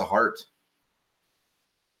heart wants a heart.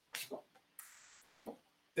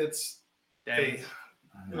 It's Dang.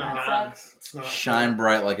 no, That sucks. it's not. Shine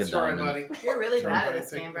bright like a Sorry, diamond. buddy. You're really Sorry, bad at buddy. this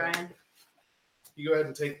Take game, that. Brian. You go ahead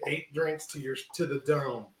and take 8 drinks to the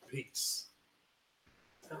dome piece.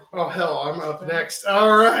 Oh hell, I'm up next.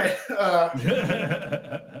 All right.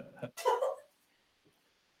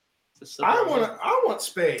 I want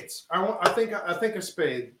spades. I think a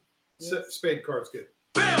spade. Spade card's good.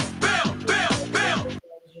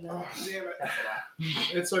 Oh, damn it.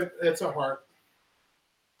 It's a heart.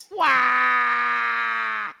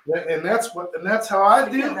 And that's how I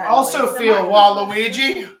do also feel,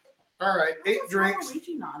 Waluigi. All right, 8 drinks.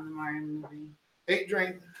 Luigi not in the Mario movie. 8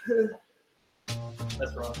 drinks.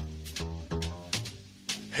 That's wrong.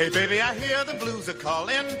 Hey, baby, I hear the blues are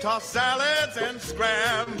calling. Toss salads and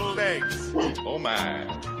scrambled eggs. Oh, my.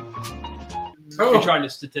 You're Oh, trying to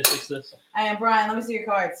statistics this. Hey, Brian, let me see your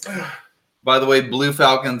cards. By the way, Blue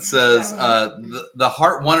Falcon says the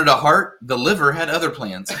heart wanted a heart. The liver had other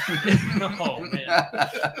plans. Oh man.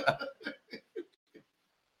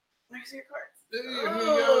 Let me see your cards. here you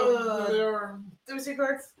go. There they are. Let me see your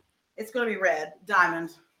cards. It's gonna be red.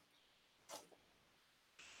 Diamond.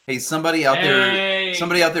 Hey, somebody out there Hey.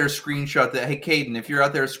 screenshot that. Hey, Caden, if you're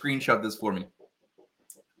out there, screenshot this for me.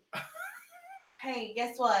 Hey,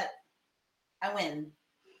 guess what? I win.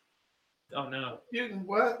 Oh no.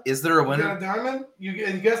 What? Is there a You winner? got a diamond? You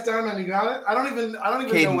guessed diamond. You got it. I don't even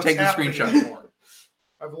Caden, know what's take the happening screenshot. anymore.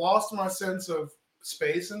 I've lost my sense of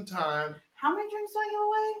space and time. How many drinks do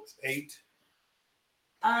I 8.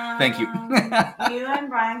 give away? Thank you. You and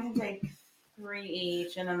Brian can take 3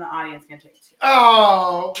 each, and then the audience can take 2.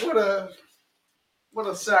 Oh, what a What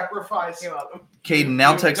a sacrifice. You're welcome. Caden,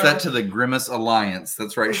 now text that to the Grimace Alliance.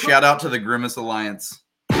 That's right. Shout out to the Grimace Alliance.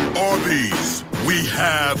 Arby's, we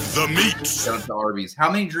have the meat. Shout out to Arby's. How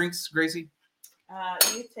many drinks, Gracie?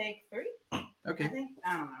 You take 3. Okay. I think.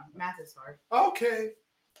 I don't know. Math is hard. Okay.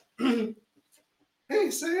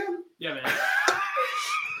 Hey, Sam. Yeah, man.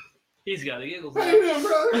 He's got the giggles. How you doing,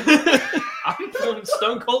 brother? I'm feeling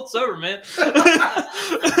stone cold sober, man.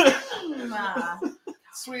 Nah.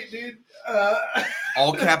 Sweet, dude.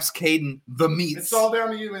 All caps, Caden, the meats. It's all down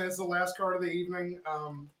to you, man. It's the last card of the evening.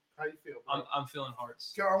 How you feel? Bro? I'm feeling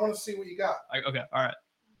hearts. I want to see what you got. Okay, all right.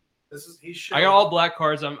 I got all black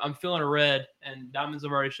cards. I'm feeling a red, and diamonds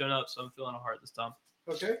have already shown up, so I'm feeling a heart this time.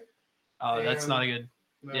 Okay. Oh, that's not a good.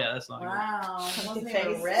 No. Yeah, that's not good. Wow. So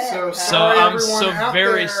So sorry, I'm everyone so out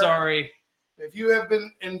very there. sorry. If you have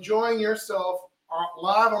been enjoying yourself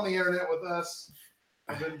live on the internet with us,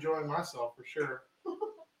 I've been enjoying myself for sure.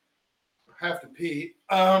 I have to pee.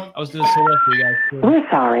 I was doing so well for you guys. Too. We're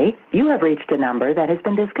sorry. You have reached a number that has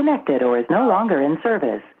been disconnected or is no longer in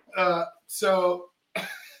service. So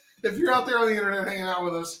if you're out there on the internet hanging out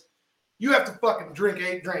with us, you have to fucking drink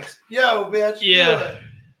 8 drinks. Yo, bitch. Yeah.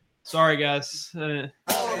 Sorry, guys. That's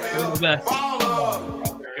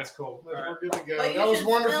cool. We're good to go. But That was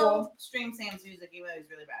wonderful. Still stream Sam's music, even though he's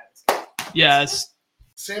really bad at it. Yeah, it's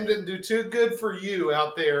Sam didn't do too good for you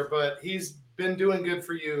out there, but he's been doing good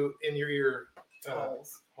for you in your ear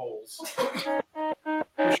holes.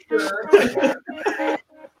 For sure.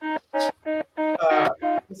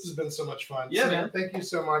 This has been so much fun. Yeah, Sam, man. thank you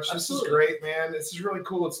so much. Absolutely. This is great, man. This is really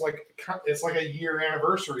cool. It's like a year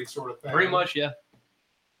anniversary sort of thing. pretty much, yeah.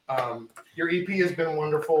 Your EP has been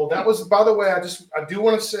wonderful. That was, by the way, I do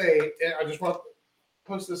want to say, and I just want to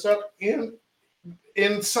post this up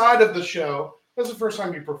inside of the show. That was the first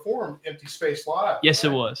time you performed Empty Space Live. Yes,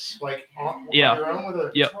 right? it was. Like on Yeah. your own with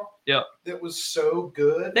a Yep. guitar? Yep. It was so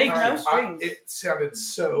good. Thank you. No strings. It sounded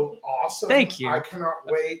so awesome. Thank you. I cannot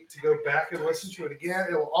wait to go back and listen to it again.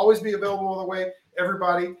 It will always be available on the way.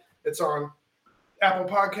 Everybody, it's on Apple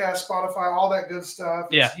Podcasts, Spotify, all that good stuff.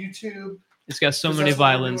 Yeah. It's YouTube. It's got so Because many that's what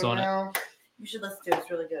we're violins doing on it. now. You should listen to it. It's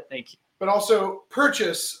really good. Thank you. But also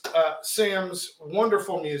purchase Sam's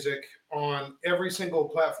wonderful music on every single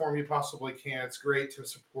platform you possibly can. It's great to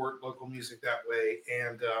support local music that way.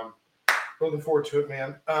 And looking forward to it,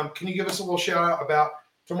 man. Can you give us a little shout out about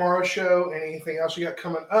tomorrow's show? Anything else you got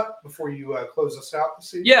coming up before you close us out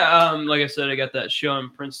this evening? Yeah, like I said, I got that show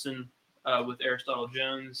in Princeton with Aristotle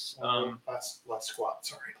Jones. Last squat.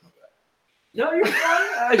 Sorry. No, you're fine.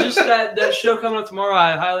 I just that show coming up tomorrow.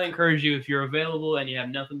 I highly encourage you if you're available and you have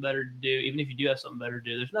nothing better to do. Even if you do have something better to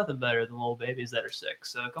do, there's nothing better than little babies that are sick.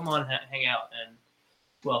 So come on, hang out and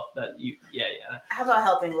yeah. How about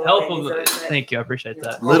helping little Help babies them. that are sick? Thank you, I appreciate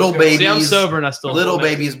that. Little babies. See, I'm sober and I still Little feel it.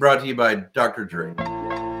 Babies brought to you by Dr. Dre.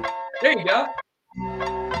 There you go.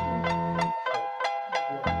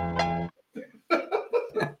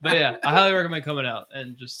 But yeah, I highly recommend coming out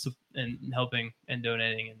and just and helping and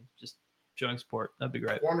donating and just showing support. That'd be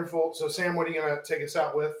great. Wonderful. So, Sam, what are you going to take us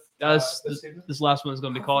out with this evening? This last one is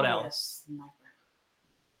going to be called Hopefully Alice.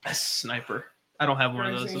 A sniper. I don't have one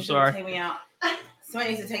of those. Somebody I'm needs to sorry. Take me out.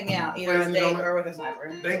 Somebody needs to take me out, either Ladies with a and date gentlemen, or with a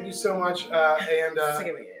sniper. Thank you so much.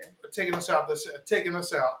 Taking us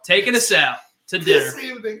out. Taking us out To dinner. this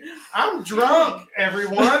evening. I'm drunk,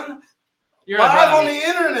 everyone. You're live on right. the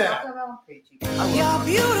internet. You're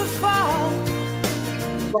beautiful.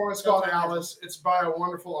 The song is called Alice. It's by a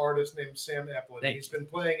wonderful artist named Sam Eplin. Thank He's been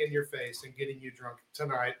playing in your face and getting you drunk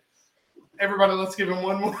tonight. Everybody, let's give him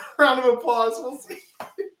one more round of applause. We'll see.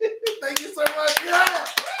 Thank you so much. Yeah.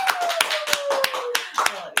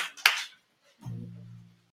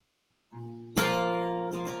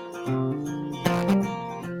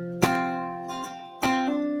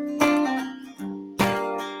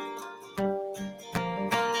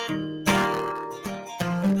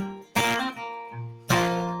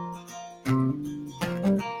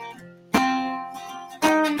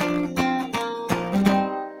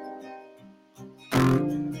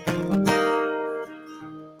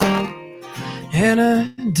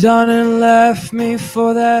 Hannah done and left me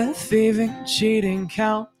for that thieving, cheating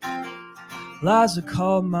count. Liza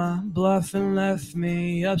called my bluff and left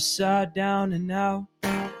me upside down and out.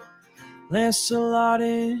 Lancelot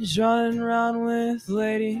is running around with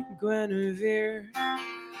Lady Guinevere.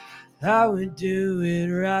 I would do it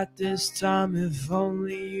right this time if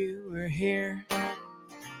only you were here.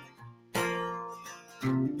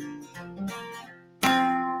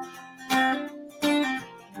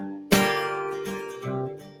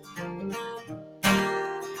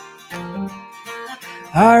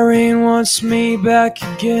 Irene wants me back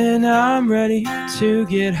again. I'm ready to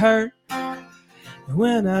get hurt.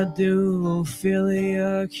 When I do,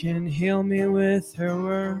 Ophelia can heal me with her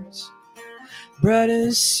words.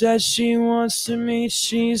 Bretta says she wants to meet,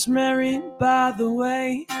 she's married by the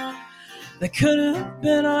way. That could have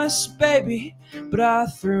been us, baby, but I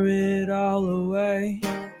threw it all away.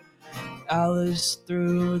 Alice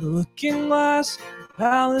through the looking glass,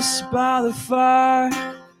 Alice by the fire,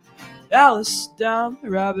 Alice down the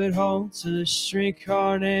rabbit hole to the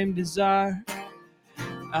streetcar named Desire.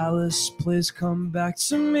 Alice, please come back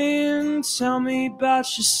to me and tell me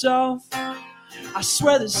about yourself. I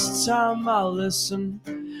swear this time I'll listen,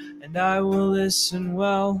 and I will listen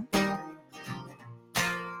well.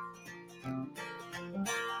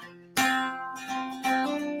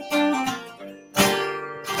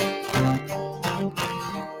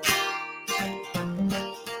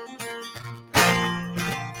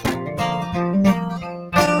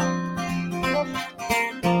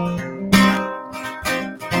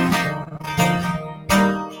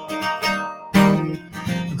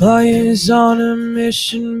 Lawyer's on a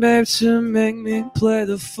mission, babe, to make me play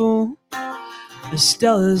the fool.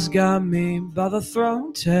 Estella's got me by the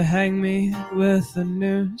throat to hang me with the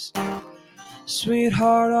news.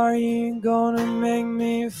 Sweetheart, are you gonna make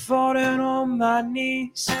me fall down on my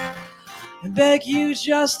knees and beg you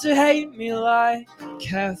just to hate me like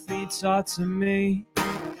Kathy taught to me?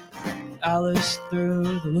 Alice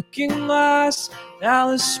through the looking glass,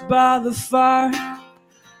 Alice by the fire,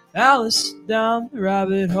 Alice down the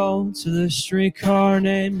rabbit hole to the streetcar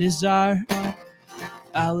named Desire.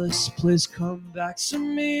 Alice, please come back to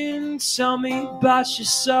me and tell me about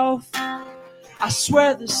yourself. I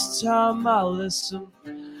swear this time I'll listen,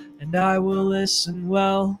 and I will listen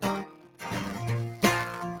well.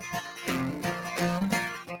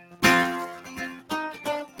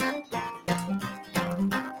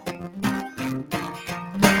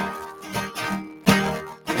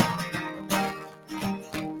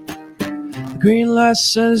 Green light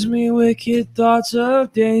sends me wicked thoughts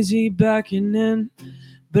of Daisy backing in,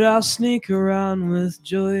 but I'll sneak around with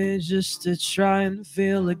Julia just to try and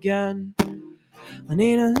feel again.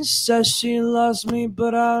 Anita says she loves me,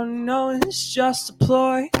 but I know it's just a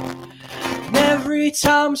ploy. And every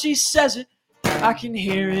time she says it, I can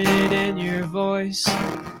hear it in your voice.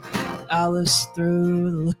 Alice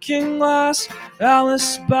through the looking glass,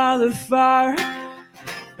 Alice by the fire,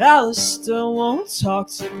 Alice still won't talk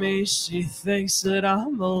to me, she thinks that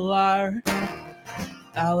I'm a liar.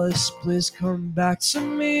 Alice, please come back to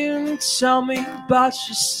me and tell me about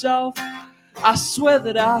yourself. I swear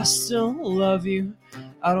that I still love you,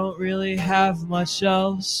 I don't really have much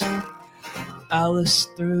else. Alice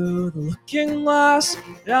through the looking glass,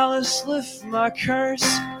 Alice lift my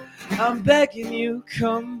curse. I'm begging you,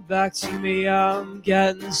 come back to me, I'm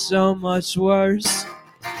getting so much worse.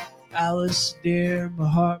 Alice dear, my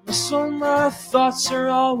heart, my soul, my thoughts are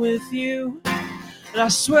all with you. And I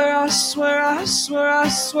swear, I swear, I swear, I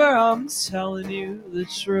swear I'm telling you the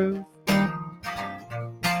truth.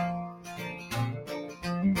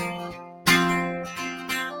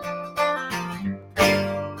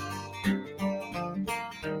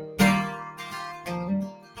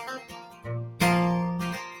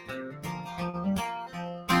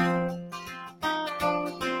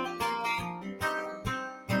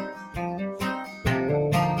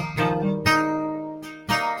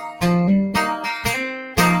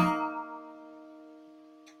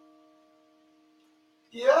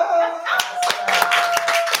 Yeah.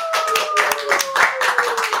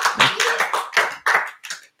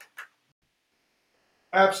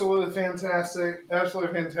 Absolutely fantastic.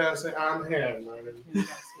 Absolutely fantastic. I'm hammered.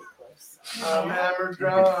 I'm hammered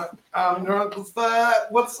drunk. I'm drunk as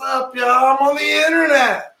fuck. What's up, y'all? I'm on the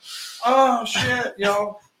internet. Oh, shit,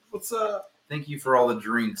 y'all. What's up? Thank you for all the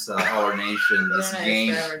drinks, Holler Nation, this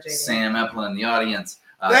game, Sam Eplin in the audience.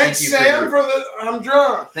 Thanks, Sam, for the. I'm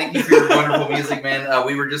drunk. Thank you for your wonderful music, man.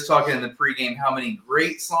 We were just talking in the pregame how many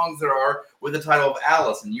great songs there are with the title of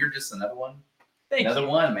Alice, and you're just another one. Another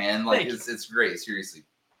one, man. Like it's great. Seriously,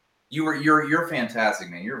 you're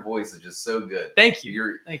fantastic, man. Your voice is just so good. Thank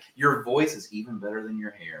you. Your voice is even better than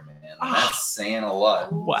your hair, man. And that's saying a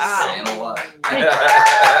lot. Wow. Saying a lot.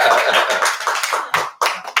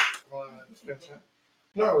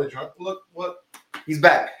 Not really drunk. Look what. He's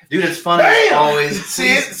back, dude. It's fun as always.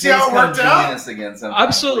 See how it worked out. Us again sometime,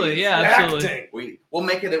 absolutely, please. Yeah, absolutely. We'll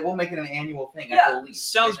make it an annual thing. Yeah, at the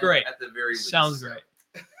least. Sounds great. At the very least. Sounds great.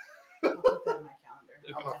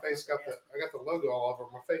 My face got I got the logo all over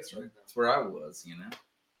my face right now. That's where I was,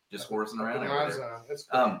 just horsing around.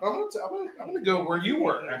 I'm gonna go where you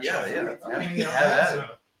were. Actually. Yeah.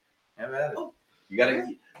 Have at it. You gotta.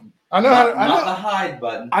 I know Not, how to, not the hide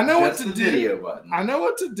button. I know what just to the do. video button. I know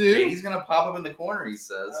what to do. He's gonna pop up in the corner. He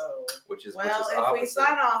says, which is Well, which is if opposite. we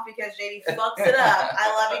sign off because JD fucks it up,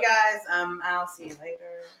 I love you guys. I'll see you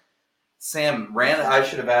later. Sam, I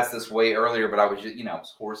should have asked this way earlier, but I was just, of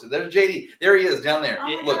course. There's JD. There he is down there. Oh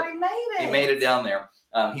my Look, God, he made it. he made it down there.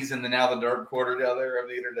 He's in the dark corner down there of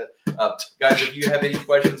the internet. Guys, if you have any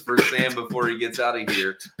questions for Sam before he gets out of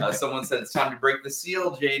here, someone said it's time to break the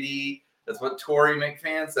seal, JD. That's what Tori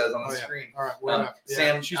McFan says on the screen. All right,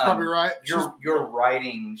 Sam, she's probably right. Your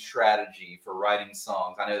writing strategy for writing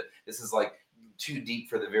songs. I know this is like too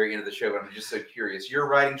deep for the very end of the show, but I'm just so curious. Your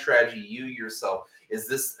writing strategy, you yourself, is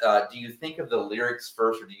this? Do you think of the lyrics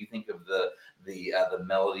first, or do you think of the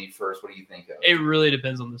melody first? What do you think of? It really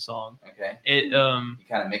depends on the song. Okay. You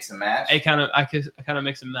kind of mix and match. I kind of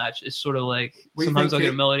mix and match. It's sort of like sometimes I'll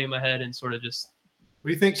get a melody in my head and sort of just. What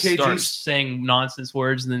do you think, KG? Start saying nonsense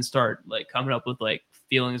words and then start like coming up with like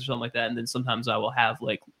feelings or something like that, and then sometimes I will have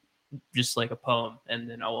like just like a poem, and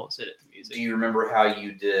then I won't sit it to music. Do you remember how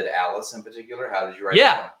you did Alice in particular? How did you write?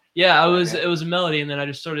 Yeah. It was a melody, and then I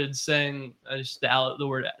just started saying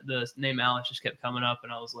the name Alice just kept coming up,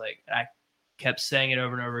 and I was like, I kept saying it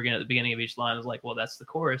over and over again at the beginning of each line. I was like, well, that's the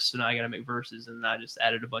chorus, so now I got to make verses, and I just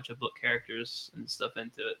added a bunch of book characters and stuff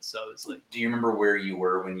into it. So it's like, do you remember where you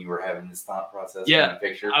were when you were having this thought process? Yeah,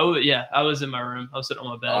 picture. I was in my room. I was sitting on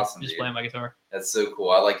my bed, just playing my guitar. That's so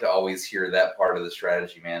cool. I like to always hear that part of the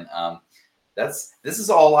strategy, man. This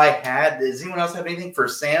is all I had. Does anyone else have anything for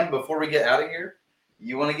Sam before we get out of here?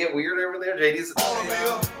 You want to get weird over there? JD's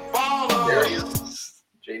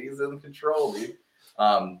in control, dude.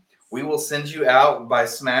 We will send you out by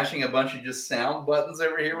smashing a bunch of just sound buttons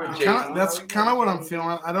over here with JD. That's kind of what I'm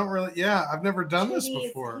feeling. I don't really. Yeah, I've never done this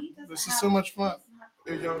before. This is so much fun.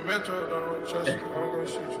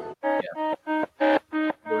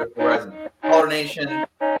 Holler Nation.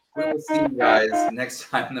 We will see you guys next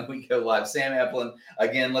time that we go live. Sam Eplin,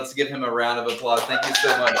 again, let's give him a round of applause. Thank you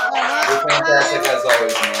so much. You're fantastic as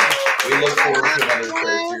always, man. We look forward to another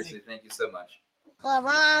show. Seriously, thank you so much.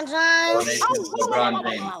 LeBron James. LeBron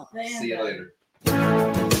James. See you later.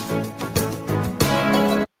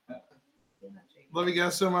 Love you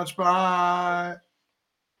guys so much. Bye.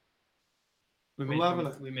 We made Loving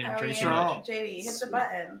it. We made a JD, hit the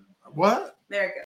button. What? There it goes.